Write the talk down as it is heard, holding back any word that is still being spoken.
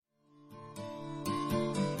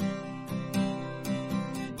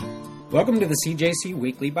Welcome to the CJC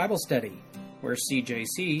Weekly Bible Study, where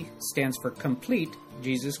CJC stands for Complete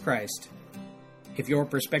Jesus Christ. If your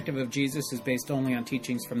perspective of Jesus is based only on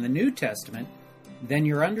teachings from the New Testament, then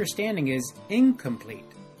your understanding is incomplete.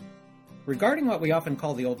 Regarding what we often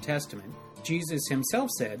call the Old Testament, Jesus himself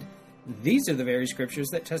said, "These are the very scriptures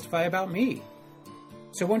that testify about me."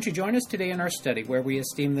 So won't you join us today in our study where we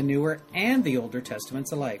esteem the newer and the older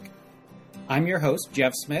testaments alike. I'm your host,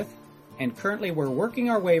 Jeff Smith, and currently we're working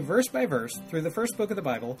our way verse by verse through the first book of the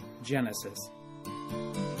Bible, Genesis.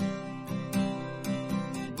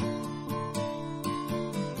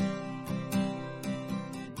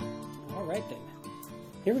 All right then.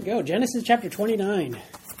 Here we go. Genesis chapter 29.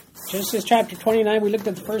 Genesis chapter 29, we looked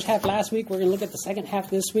at the first half last week. We're going to look at the second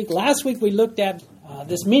half this week. Last week we looked at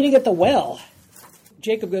this meeting at the well.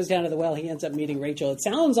 Jacob goes down to the well. He ends up meeting Rachel. It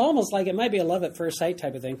sounds almost like it might be a love at first sight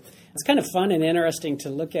type of thing. It's kind of fun and interesting to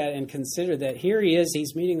look at and consider that here he is.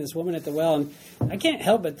 He's meeting this woman at the well. And I can't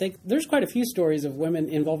help but think there's quite a few stories of women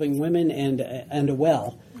involving women and a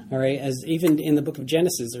well. All right, as even in the book of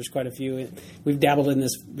Genesis, there's quite a few. We've dabbled in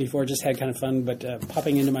this before, just had kind of fun, but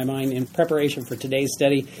popping into my mind in preparation for today's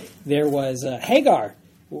study, there was Hagar.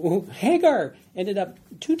 Hagar ended up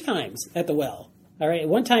 2 times at the well. All right,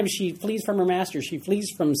 one time she flees from her master. She flees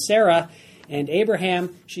from Sarah and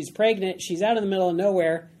Abraham. She's pregnant. She's out in the middle of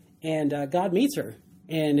nowhere, and God meets her.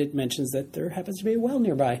 And it mentions that there happens to be a well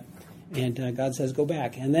nearby. And God says, go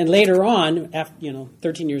back. And then later on, after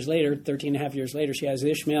 13 and a half years later, she has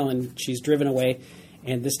Ishmael, and she's driven away.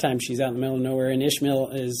 And this time she's out in the middle of nowhere, and Ishmael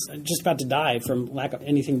is just about to die from lack of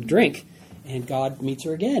anything to drink. And God meets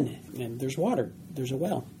her again, and there's water. There's a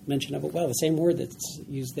well, mention of a well. The same word that's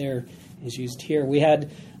used there is used here. We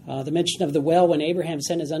had the mention of the well when Abraham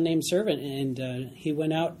sent his unnamed servant, and he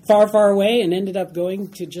went out far, far away and ended up going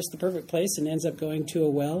to just the perfect place and ends up going to a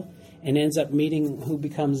well and ends up meeting who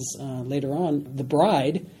becomes later on the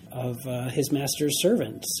bride of his master's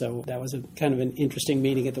servant. So that was a kind of an interesting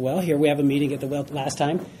meeting at the well. Here we have a meeting at the well last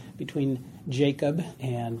time between Jacob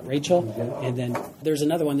and Rachel. And then there's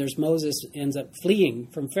another one. There's Moses ends up fleeing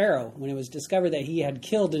from Pharaoh when it was discovered that he had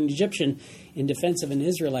killed an Egyptian in defense of an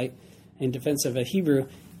Israelite, in defense of a Hebrew.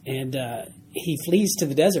 And he flees to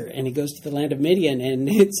the desert, and he goes to the land of Midian, and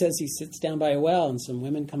it says he sits down by a well, and some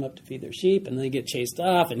women come up to feed their sheep, and they get chased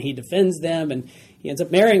off, and he defends them, and he ends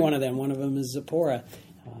up marrying one of them. One of them is Zipporah.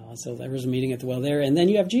 So there was a meeting at the well there. And then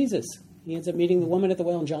you have Jesus. He ends up meeting the woman at the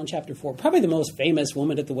well in John chapter 4. Probably the most famous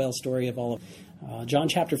woman at the well story of all of them. John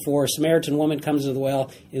chapter 4, Samaritan woman comes to the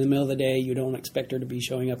well in the middle of the day. You don't expect her to be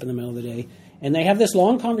showing up in the middle of the day. And they have this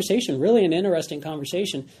long conversation, really an interesting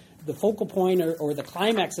conversation. The focal point or the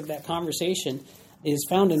climax of that conversation is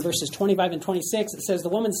found in verses 25 and 26. It says, the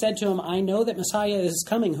woman said to him, "I know that Messiah is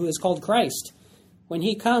coming, who is called Christ. When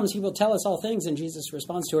he comes, he will tell us all things." And Jesus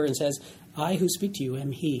responds to her and says, "I who speak to you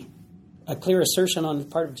am he." A clear assertion on the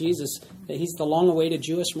part of Jesus that he's the long-awaited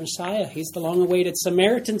Jewish Messiah. He's the long-awaited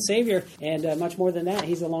Samaritan Savior. And much more than that,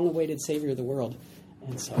 he's the long-awaited Savior of the world.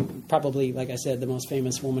 And so probably, like I said, the most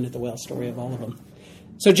famous woman at the well story of all of them.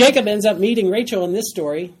 So Jacob ends up meeting Rachel in this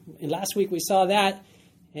story. And last week we saw that.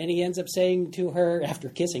 And he ends up saying to her, after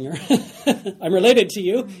kissing her, "I'm related to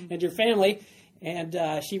you and your family." And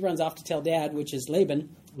she runs off to tell Dad, which is Laban.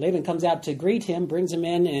 Laban comes out to greet him, brings him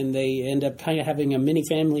in, and they end up kind of having a mini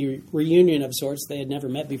family reunion of sorts. They had never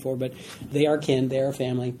met before, but they are kin, they are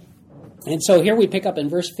family. And so here we pick up in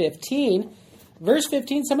verse 15. Verse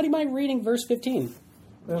 15, somebody mind reading verse 15?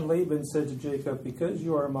 Then Laban said to Jacob, "Because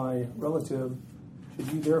you are my relative,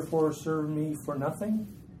 should you therefore serve me for nothing?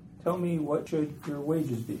 Tell me, what should your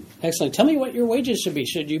wages be?" Excellent. Tell me what your wages should be.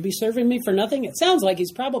 Should you be serving me for nothing? It sounds like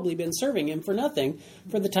he's probably been serving him for nothing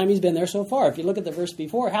for the time he's been there so far. If you look at the verse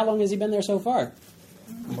before, how long has he been there so far?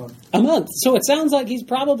 A month. So it sounds like he's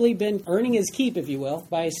probably been earning his keep, if you will,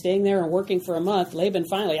 by staying there and working for a month. Laban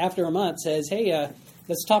finally, after a month, says, "Hey,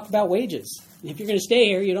 let's talk about wages. If you're going to stay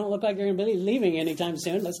here, you don't look like you're going to be leaving anytime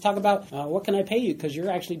soon. Let's talk about what can I pay you, because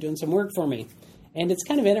you're actually doing some work for me." And it's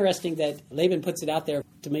kind of interesting that Laban puts it out there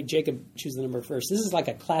to make Jacob choose the number first. This is like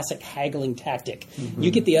a classic haggling tactic. Mm-hmm.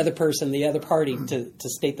 You get the other person, the other party, to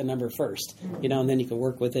state the number first, and then you can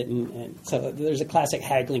work with it. And so there's a classic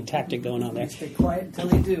haggling tactic going on there. Stay quiet until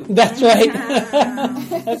they do. That's right.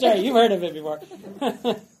 That's right. You've heard of it before.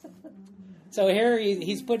 So here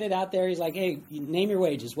he's put it out there. He's like, "Hey, name your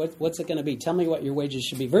wages. What's it going to be? Tell me what your wages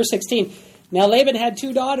should be." Verse 16. Now Laban had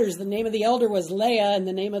 2 daughters. The name of the elder was Leah, and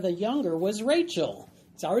the name of the younger was Rachel.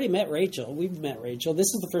 He's already met Rachel. We've met Rachel. This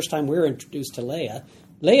is the first time we're introduced to Leah.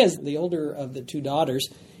 Leah is the older of the 2 daughters,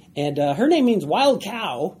 and her name means wild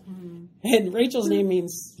cow. Mm-hmm. And Rachel's name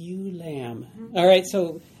means ewe lamb. All right,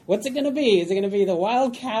 so what's it going to be? Is it going to be the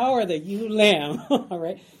wild cow or the ewe lamb? All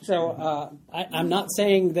right, so I'm not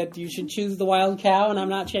saying that you should choose the wild cow, and I'm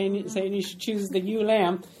not saying you should choose the ewe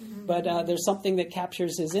lamb, but there's something that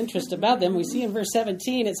captures his interest about them. We see in verse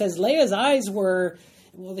 17, it says, Leah's eyes were,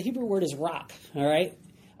 well, the Hebrew word is rock, all right?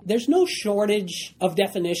 There's no shortage of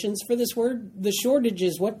definitions for this word. The shortage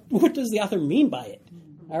is what does the author mean by it?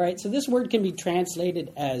 All right, so this word can be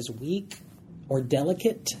translated as weak or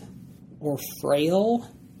delicate or frail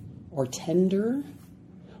or tender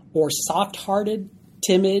or soft-hearted,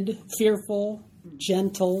 timid, fearful,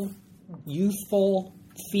 gentle, youthful,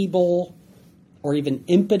 feeble, or even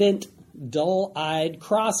impotent, dull-eyed,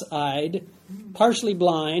 cross-eyed, partially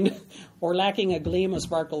blind, or lacking a gleam, a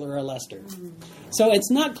sparkle, or a luster. So it's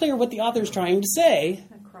not clear what the author's trying to say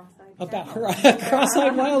about her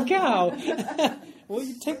cross-eyed wild cow. Well,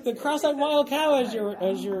 you take the cross-eyed wild cow as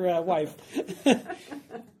your wife.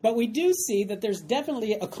 But we do see that there's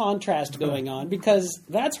definitely a contrast going on because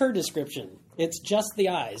that's her description. It's just the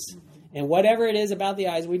eyes. And whatever it is about the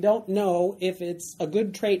eyes, we don't know if it's a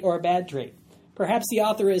good trait or a bad trait. Perhaps the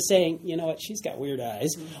author is saying, you know what, she's got weird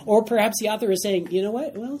eyes. Or perhaps the author is saying, you know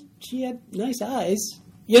what, well, she had nice eyes.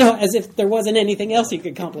 You know, as if there wasn't anything else you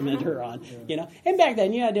could compliment her on, you know. And back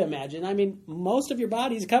then, you had to imagine, I mean, most of your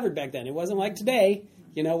body's covered back then. It wasn't like today,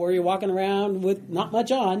 you know, where you're walking around with not much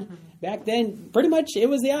on. Back then, pretty much it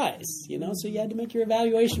was the eyes, you know. So you had to make your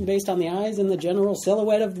evaluation based on the eyes and the general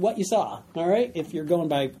silhouette of what you saw, all right, if you're going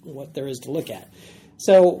by what there is to look at.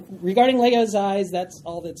 So regarding Leah's eyes, that's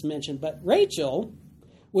all that's mentioned. But Rachel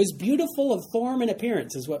was beautiful of form and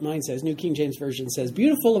appearance, is what mine says. New King James Version says,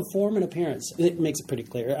 beautiful of form and appearance. It makes it pretty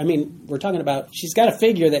clear. I mean, we're talking about, she's got a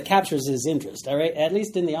figure that captures his interest, all right? At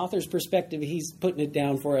least in the author's perspective, he's putting it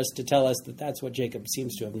down for us to tell us that that's what Jacob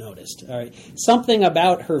seems to have noticed, all right? Something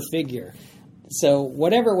about her figure. So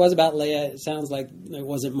whatever it was about Leah, it sounds like there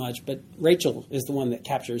wasn't much, but Rachel is the one that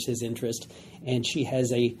captures his interest, and she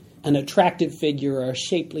has an attractive figure or a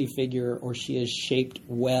shapely figure, or she is shaped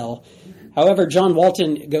well. However, John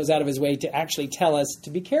Walton goes out of his way to actually tell us to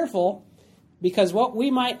be careful, because what we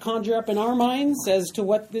might conjure up in our minds as to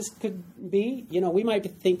what this could be, you know, we might be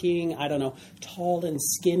thinking, I don't know, tall and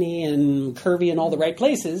skinny and curvy in all the right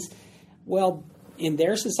places. Well, in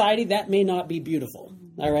their society, that may not be beautiful,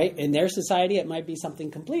 all right? In their society, it might be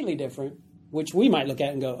something completely different, which we might look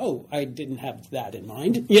at and go, oh, I didn't have that in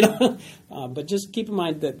mind, you know. But just keep in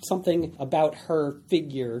mind that something about her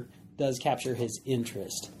figure does capture his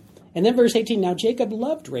interest. And then verse 18, now Jacob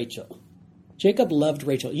loved Rachel. Jacob loved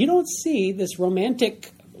Rachel. You don't see this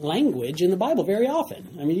romantic language in the Bible very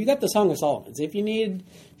often. I mean, you got the Song of Solomon. If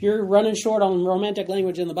you're running short on romantic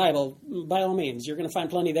language in the Bible, by all means, you're going to find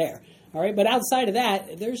plenty there. All right, but outside of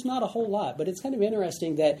that, there's not a whole lot. But it's kind of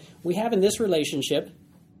interesting that we have in this relationship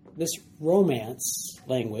this romance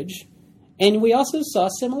language, and we also saw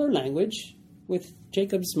similar language with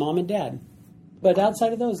Jacob's mom and dad. But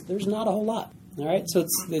outside of those, there's not a whole lot. All right, so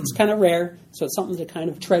it's kind of rare, so it's something to kind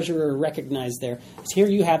of treasure or recognize there. So here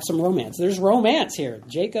you have some romance. There's romance here.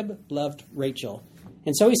 Jacob loved Rachel.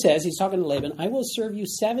 And so he says, he's talking to Laban, I will serve you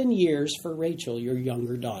 7 years for Rachel, your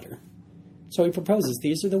younger daughter. So he proposes,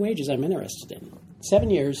 these are the wages I'm interested in. 7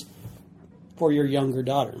 years for your younger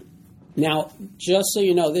daughter. Now, just so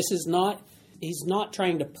you know, he's not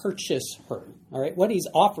trying to purchase her. All right, what he's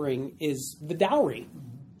offering is the dowry.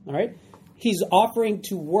 All right. He's offering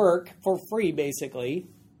to work for free, basically.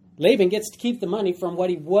 Laban gets to keep the money from what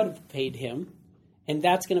he would have paid him, and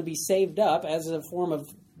that's going to be saved up as a form of,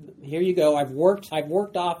 here you go, I've worked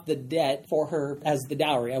off the debt for her as the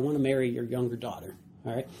dowry. I want to marry your younger daughter.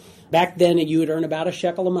 All right. Back then, you would earn about a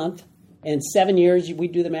shekel a month. And 7 years, we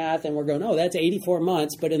do the math, and we're going, oh, that's 84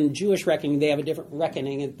 months. But in Jewish reckoning, they have a different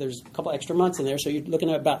reckoning. And there's a couple extra months in there, so you're looking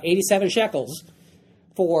at about 87 shekels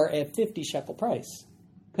for a 50 shekel price.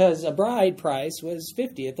 Because a bride price was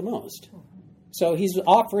 50 at the most. So he's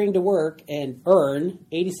offering to work and earn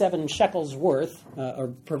 87 shekels worth,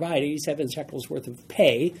 or provide 87 shekels worth of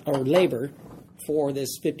pay or labor for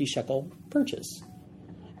this 50 shekel purchase.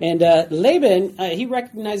 And Laban, he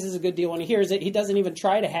recognizes a good deal when he hears it. He doesn't even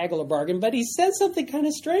try to haggle or bargain, but he says something kind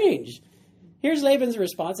of strange. Here's Laban's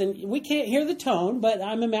response, and we can't hear the tone, but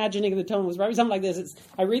I'm imagining the tone was probably something like this.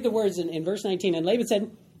 I read the words in verse 19, and Laban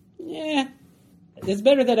said, it's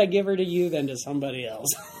better that I give her to you than to somebody else.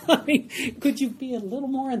 I mean, could you be a little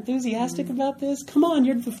more enthusiastic about this? Come on,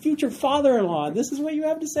 you're the future father-in-law. This is what you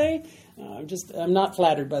have to say? I'm not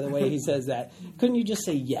flattered by the way he says that. Couldn't you just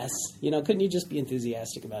say yes? You know, couldn't you just be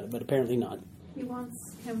enthusiastic about it? But apparently not. He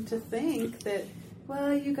wants him to think that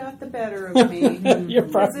Well, you got the better of me. You're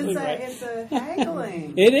probably right. It's a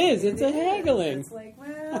haggling. It is. It's a haggling. It's like,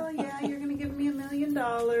 well, yeah, you're going to give me $1 million.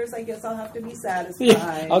 I guess I'll have to be satisfied.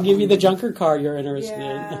 Yeah, I'll give you the junker car you're interested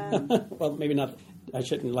in. Well, maybe not. I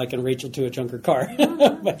shouldn't liken Rachel to a junker car.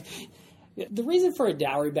 But the reason for a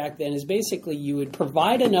dowry back then is basically you would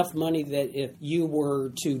provide enough money that if you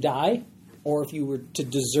were to die, or if you were to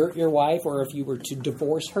desert your wife, or if you were to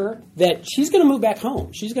divorce her, that she's going to move back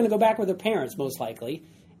home. She's going to go back with her parents, most likely,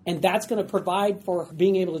 and that's going to provide for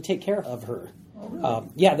being able to take care of her. Oh,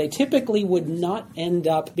 really? They typically would not end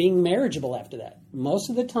up being marriageable after that. Most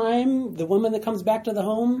of the time, the woman that comes back to the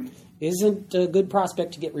home isn't a good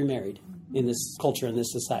prospect to get remarried in this culture, in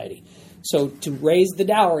this society. So to raise the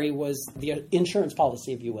dowry was the insurance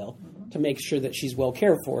policy, if you will, to make sure that she's well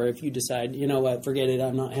cared for if you decide, you know what, forget it,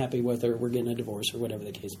 I'm not happy with her, we're getting a divorce, or whatever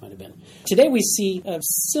the case might have been. Today we see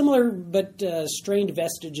similar but strained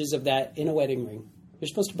vestiges of that in a wedding ring. You're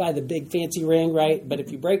supposed to buy the big fancy ring, right? But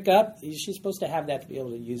if you break up, she's supposed to have that to be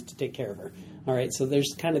able to use to take care of her. All right, so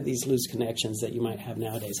there's kind of these loose connections that you might have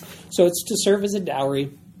nowadays. So it's to serve as a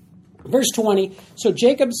dowry. Verse 20, so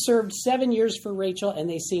Jacob served 7 years for Rachel, and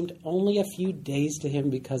they seemed only a few days to him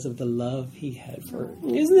because of the love he had for her.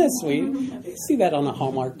 Isn't that sweet? You see that on a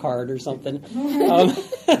Hallmark card or something.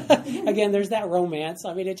 Again, there's that romance.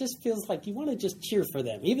 I mean, it just feels like you want to just cheer for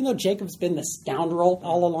them. Even though Jacob's been the scoundrel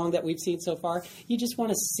all along that we've seen so far, you just want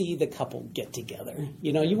to see the couple get together.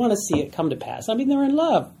 You know, you want to see it come to pass. I mean, they're in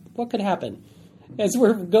love. What could happen? As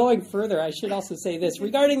we're going further, I should also say this.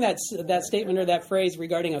 Regarding that statement or that phrase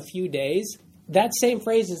regarding a few days, that same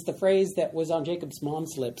phrase is the phrase that was on Jacob's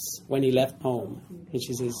mom's lips when he left home. And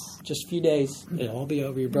she says, just a few days, it'll all be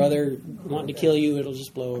over. Your brother wanting to kill you, it'll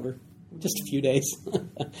just blow over. Just a few days.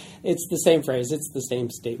 It's the same phrase. It's the same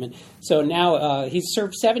statement. So now he's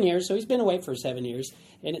served 7 years, so he's been away for 7 years,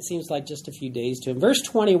 and it seems like just a few days to him. Verse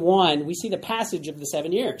 21, we see the passage of the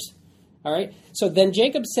 7 years. All right. So then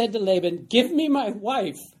Jacob said to Laban, give me my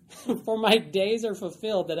wife, for my days are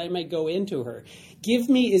fulfilled that I may go into her. Give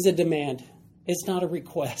me is a demand. It's not a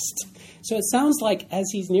request. So it sounds like as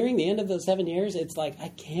he's nearing the end of those 7 years, it's like, I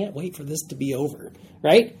can't wait for this to be over.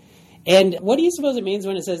 Right? And what do you suppose it means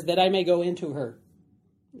when it says that I may go into her?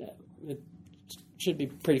 It should be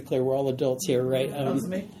pretty clear. We're all adults here, right?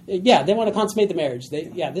 Yeah, they want to consummate the marriage.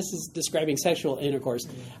 This is describing sexual intercourse.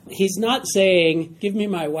 He's not saying, give me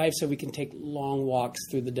my wife so we can take long walks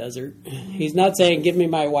through the desert. He's not saying, give me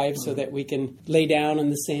my wife so that we can lay down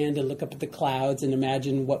on the sand and look up at the clouds and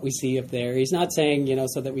imagine what we see up there. He's not saying,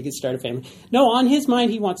 so that we could start a family. No, on his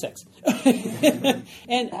mind, he wants sex.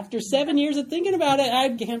 And after 7 years of thinking about it, I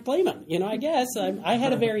can't blame him. I guess. I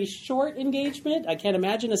had a very short engagement. I can't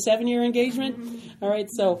imagine a 7-year engagement. All right,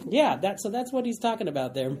 so that's what he's talking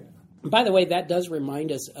about there. By the way, that does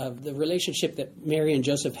remind us of the relationship that Mary and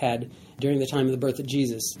Joseph had during the time of the birth of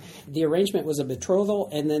Jesus. The arrangement was a betrothal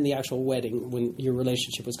and then the actual wedding when your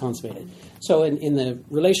relationship was consummated. So in the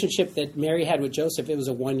relationship that Mary had with Joseph, it was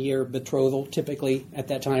a 1-year betrothal typically at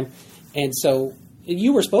that time. And so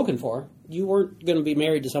you were spoken for. You weren't going to be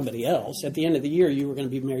married to somebody else. At the end of the year, you were going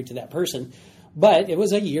to be married to that person. But it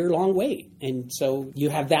was a year-long wait. And so you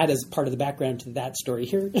have that as part of the background to that story.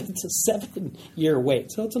 Here, it's a 7-year wait.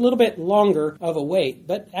 So it's a little bit longer of a wait.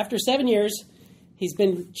 But after 7 years, he's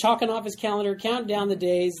been chalking off his calendar, counting down the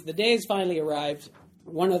days. The days finally arrived.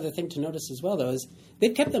 One other thing to notice as well, though, is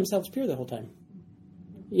they've kept themselves pure the whole time.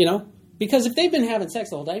 Because if they've been having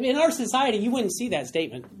sex the whole time, in our society, you wouldn't see that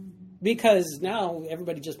statement. Because now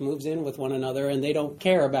everybody just moves in with one another and they don't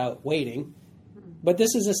care about waiting. But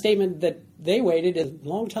this is a statement that they waited a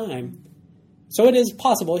long time. So it is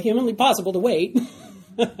possible, humanly possible, to wait.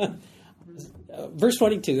 Verse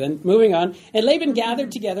 22, then, moving on. And Laban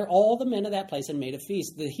gathered together all the men of that place and made a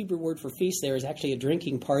feast. The Hebrew word for feast there is actually a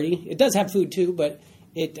drinking party. It does have food too, but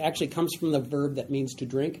it actually comes from the verb that means to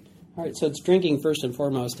drink. All right, so it's drinking first and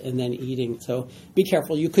foremost and then eating. So be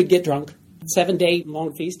careful. You could get drunk. 7-day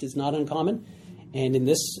long feast is not uncommon. And in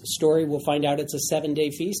this story, we'll find out it's a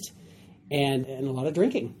 7-day feast. And a lot of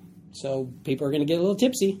drinking. So people are going to get a little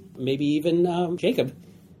tipsy, maybe even Jacob.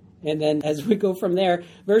 And then as we go from there,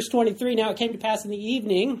 verse 23, now it came to pass in the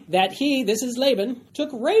evening that he, this is Laban,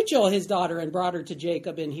 took Rachel, his daughter, and brought her to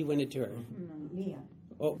Jacob, and he went into her. Leah.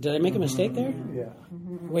 Oh, did I make a mistake there? Yeah.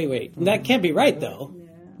 Wait. That can't be right, though.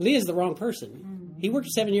 Yeah. Leah's the wrong person. He worked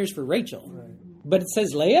 7 years for Rachel. Right. But it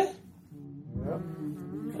says Leah? Yep.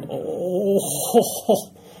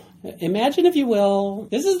 Oh. Imagine, if you will,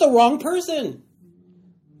 this is the wrong person.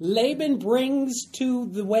 Laban brings to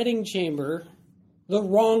the wedding chamber the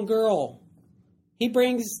wrong girl. He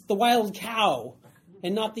brings the wild cow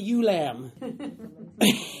and not the ewe lamb.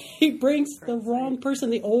 He brings the wrong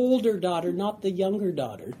person, the older daughter, not the younger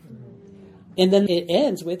daughter. And then it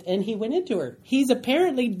ends with, and he went into her. He's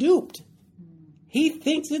apparently duped. He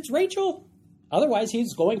thinks it's Rachel. Otherwise,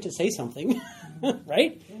 he's going to say something,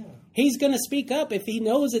 right? Yeah. He's going to speak up. If he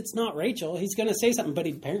knows it's not Rachel, he's going to say something, but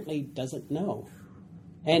he apparently doesn't know.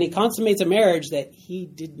 And he consummates a marriage that he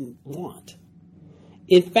didn't want.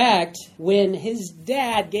 In fact, when his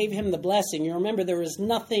dad gave him the blessing, you remember there was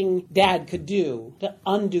nothing dad could do to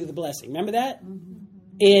undo the blessing. Remember that? Mm-hmm.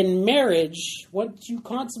 In marriage, once you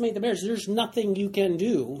consummate the marriage, there's nothing you can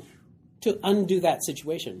do to undo that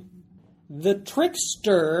situation. The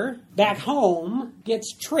trickster back home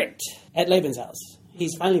gets tricked at Laban's house.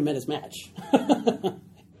 He's finally met his match.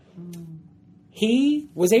 He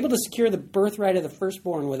was able to secure the birthright of the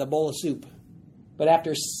firstborn with a bowl of soup. But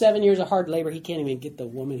after 7 years of hard labor, he can't even get the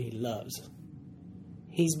woman he loves.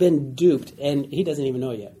 He's been duped, and he doesn't even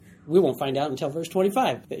know yet. We won't find out until verse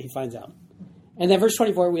 25 that he finds out. And then verse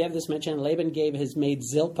 24, we have this mention, Laban gave his maid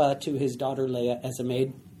Zilpah to his daughter Leah as a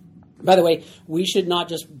maid. By the way, we should not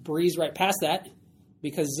just breeze right past that,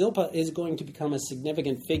 because Zilpah is going to become a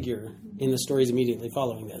significant figure in the stories immediately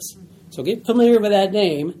following this. So get familiar with that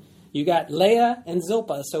name. You got Leah and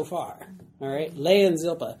Zilpah so far. All right, Leah and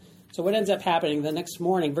Zilpah. So what ends up happening the next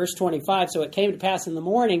morning, verse 25, so it came to pass in the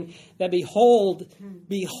morning that behold,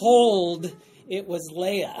 it was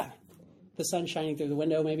Leah. The sun shining through the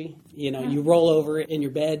window, maybe. You know, you roll over in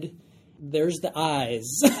your bed. There's the eyes,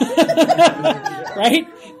 right?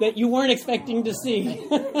 That you weren't expecting to see.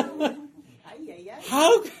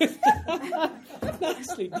 How could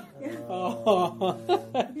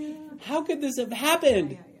how could this have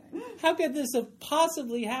happened? How could this have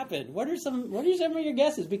possibly happened? What are some of your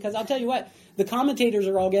guesses? Because I'll tell you what, the commentators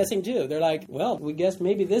are all guessing too. They're like, well, we guess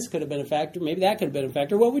maybe this could have been a factor, maybe that could have been a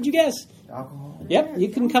factor. What would you guess? Alcohol. Yep, you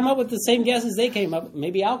can come up with the same guesses they came up.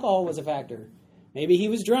 Maybe alcohol was a factor. Maybe he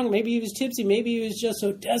was drunk. Maybe he was tipsy. Maybe he was just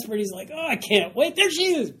so desperate. He's like, oh, I can't wait. There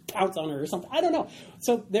she is. Pounce on her or something. I don't know.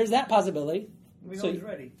 So there's that possibility. We know he's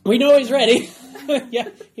ready. We know he's ready. Yeah,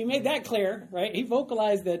 he made that clear, right? He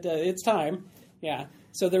vocalized that it's time. Yeah.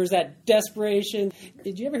 So there's that desperation.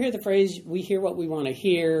 Did you ever hear the phrase, we hear what we want to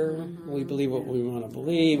hear, we believe what we want to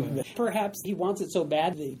believe? Perhaps he wants it so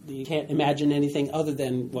bad that you can't imagine anything other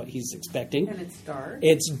than what he's expecting. And it's dark.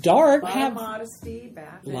 It's dark. A lot of modesty.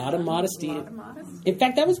 A lot of modesty. In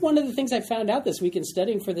fact, that was one of the things I found out this week in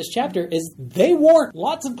studying for this chapter, is they wore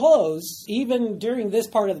lots of clothes even during this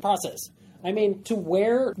part of the process. I mean, to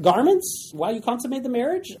wear garments while you consummate the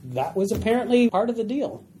marriage, that was apparently part of the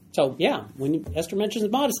deal. So, yeah, when Esther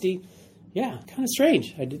mentions modesty, yeah, kind of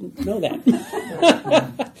strange. I didn't know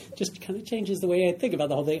that. Just kind of changes the way I think about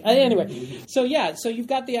the whole thing. Anyway, so you've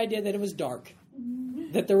got the idea that it was dark,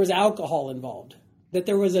 that there was alcohol involved, that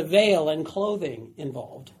there was a veil and clothing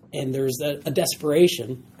involved, and there's a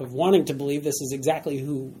desperation of wanting to believe this is exactly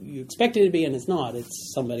who you expect it to be, and it's not.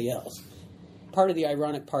 It's somebody else. Part of the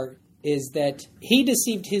ironic part is that he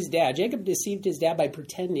deceived his dad. Jacob deceived his dad by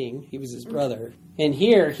pretending he was his brother. And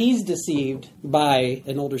here, he's deceived by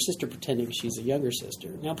an older sister pretending she's a younger sister.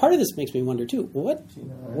 Now, part of this makes me wonder, too, what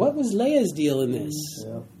was Leah's deal in this?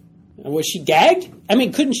 Yeah. Was she gagged? I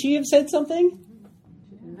mean, couldn't she have said something?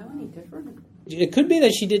 She didn't know any different. It could be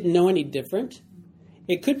that she didn't know any different.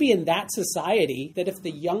 It could be in that society that if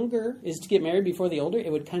the younger is to get married before the older,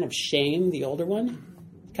 it would kind of shame the older one.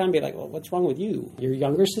 Kind of be like, well, what's wrong with you? Your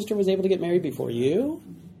younger sister was able to get married before you?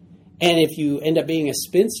 And if you end up being a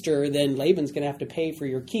spinster, then Laban's going to have to pay for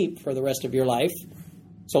your keep for the rest of your life.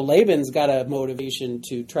 So Laban's got a motivation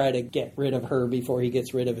to try to get rid of her before he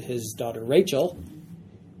gets rid of his daughter Rachel.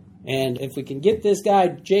 And if we can get this guy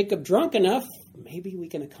Jacob drunk enough, maybe we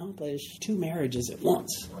can accomplish 2 marriages at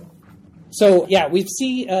once. So, yeah, we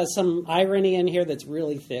see some irony in here that's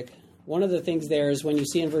really thick. One of the things there is when you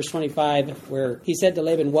see in verse 25 where he said to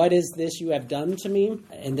Laban, what is this you have done to me?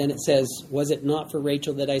 And then it says, was it not for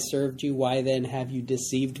Rachel that I served you? Why then have you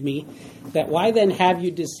deceived me? That why then have you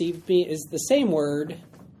deceived me is the same word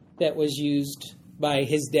that was used by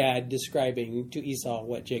his dad describing to Esau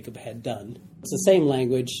what Jacob had done. It's the same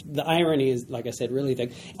language. The irony is, like I said, really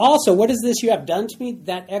thick. Also, what is this you have done to me?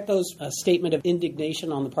 That echoes a statement of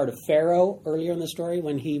indignation on the part of Pharaoh earlier in the story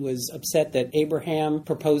when he was upset that Abraham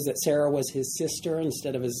proposed that Sarah was his sister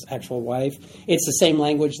instead of his actual wife. It's the same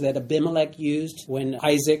language that Abimelech used when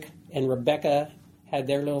Isaac and Rebekah had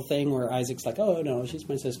their little thing where Isaac's like, oh, no, she's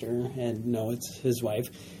my sister, and no, it's his wife.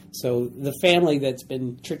 So the family that's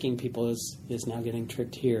been tricking people is now getting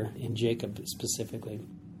tricked here in Jacob specifically.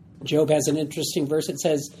 Job has an interesting verse. It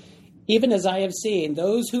says, even as I have seen,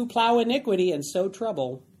 those who plow iniquity and sow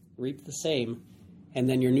trouble reap the same. And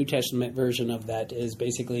then your New Testament version of that is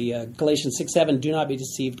basically Galatians 6:7, do not be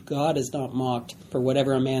deceived. God is not mocked. For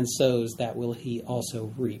whatever a man sows, that will he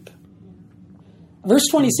also reap. Verse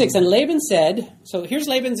 26, and Laban said, so here's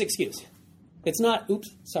Laban's excuse. It's not, oops,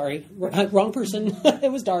 sorry, wrong person.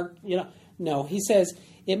 It was dark. No, he says,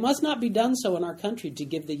 it must not be done so in our country to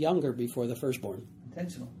give the younger before the firstborn.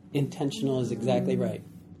 Intentional is exactly right.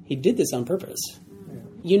 He did this on purpose. Yeah.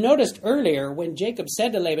 You noticed earlier when Jacob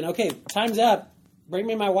said to Laban, okay, time's up, bring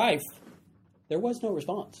me my wife. There was no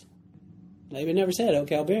response. Laban never said,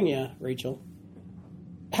 okay, I'll bring you, Rachel.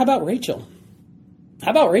 How about Rachel?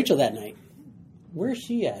 How about Rachel that night? Where's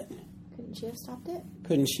she at? Couldn't she have stopped it?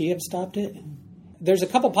 Couldn't she have stopped it? There's a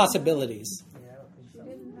couple possibilities.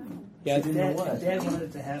 Yeah, Dad wanted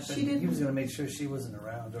it to happen. He was going to make sure she wasn't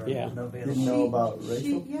around or didn't know about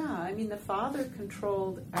Rachel. The father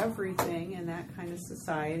controlled everything in that kind of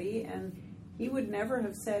society, and he would never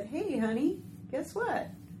have said, "Hey, honey, guess what?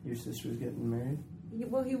 Your sister's getting married."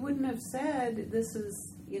 Well, he wouldn't have said, "This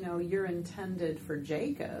is, you're intended for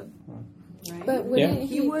Jacob." Huh. Right? But wouldn't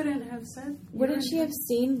he wouldn't have said. Wouldn't she have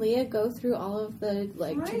seen Leah go through all of the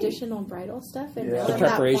traditional bridal stuff and know the at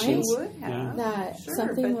preparations? That point would have that sure,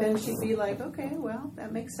 something but then was. she'd be like, okay, well,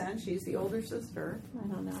 that makes sense. She's the older sister. I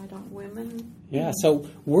don't know. Women. Yeah, so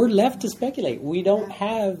we're left to speculate. We don't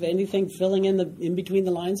have anything filling in between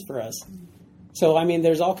the lines for us. So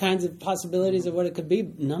there's all kinds of possibilities of what it could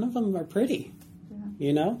be. None of them are pretty.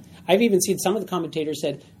 I've even seen some of the commentators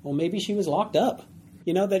said, well, maybe she was locked up.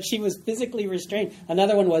 That she was physically restrained.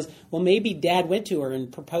 Another one was, well, maybe Dad went to her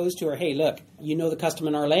and proposed to her, hey, look, the custom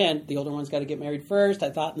in our land, the older one's got to get married first. I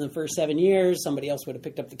thought in the first 7 years somebody else would have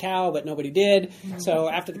picked up the cow, but nobody did. So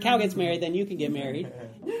after the cow gets married, then you can get married.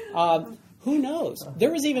 Who knows?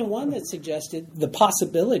 There was even one that suggested the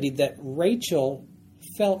possibility that Rachel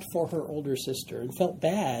felt for her older sister and felt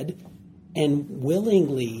bad and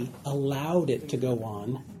willingly allowed it to go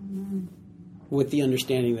on, with the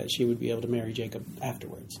understanding that she would be able to marry Jacob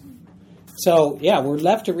afterwards. So, we're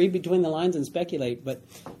left to read between the lines and speculate, but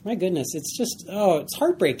my goodness, it's just, it's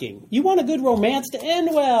heartbreaking. You want a good romance to end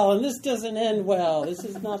well, and this doesn't end well. This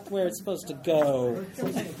is not where it's supposed to go.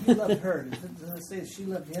 He loved her. Does it say she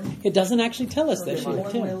loved him? It doesn't actually tell us that she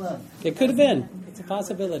loved him. It could have been. It's a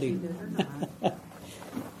possibility.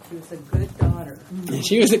 She was a good daughter.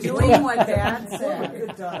 She was a good daughter. Doing what Dad said.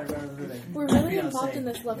 Good daughter. We're really involved in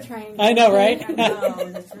this love triangle. I know, right? I know,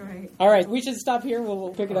 that's right. All right, we should stop here. We'll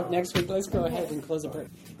pick it up next week. Let's go ahead and close the prayer.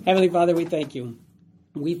 Heavenly Father, we thank you.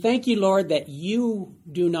 We thank you, Lord, that you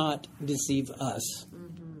do not deceive us.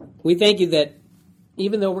 Mm-hmm. We thank you that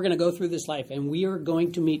even though we're going to go through this life and we are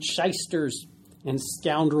going to meet shysters and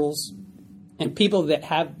scoundrels and people that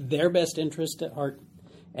have their best interest at heart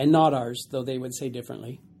and not ours, though they would say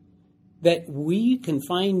differently, that we can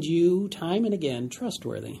find you time and again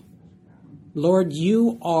trustworthy. Lord,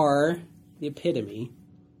 you are the epitome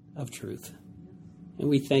of truth. And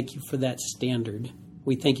we thank you for that standard.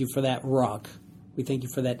 We thank you for that rock. We thank you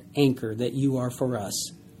for that anchor that you are for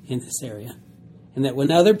us in this area. And that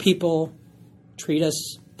when other people treat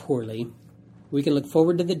us poorly, we can look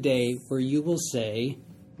forward to the day where you will say,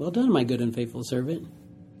 well done, my good and faithful servant.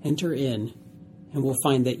 Enter in, and we'll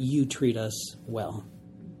find that you treat us well.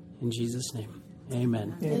 In Jesus' name,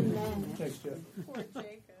 amen. Amen. Thanks, Jeff. Poor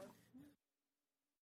Jake.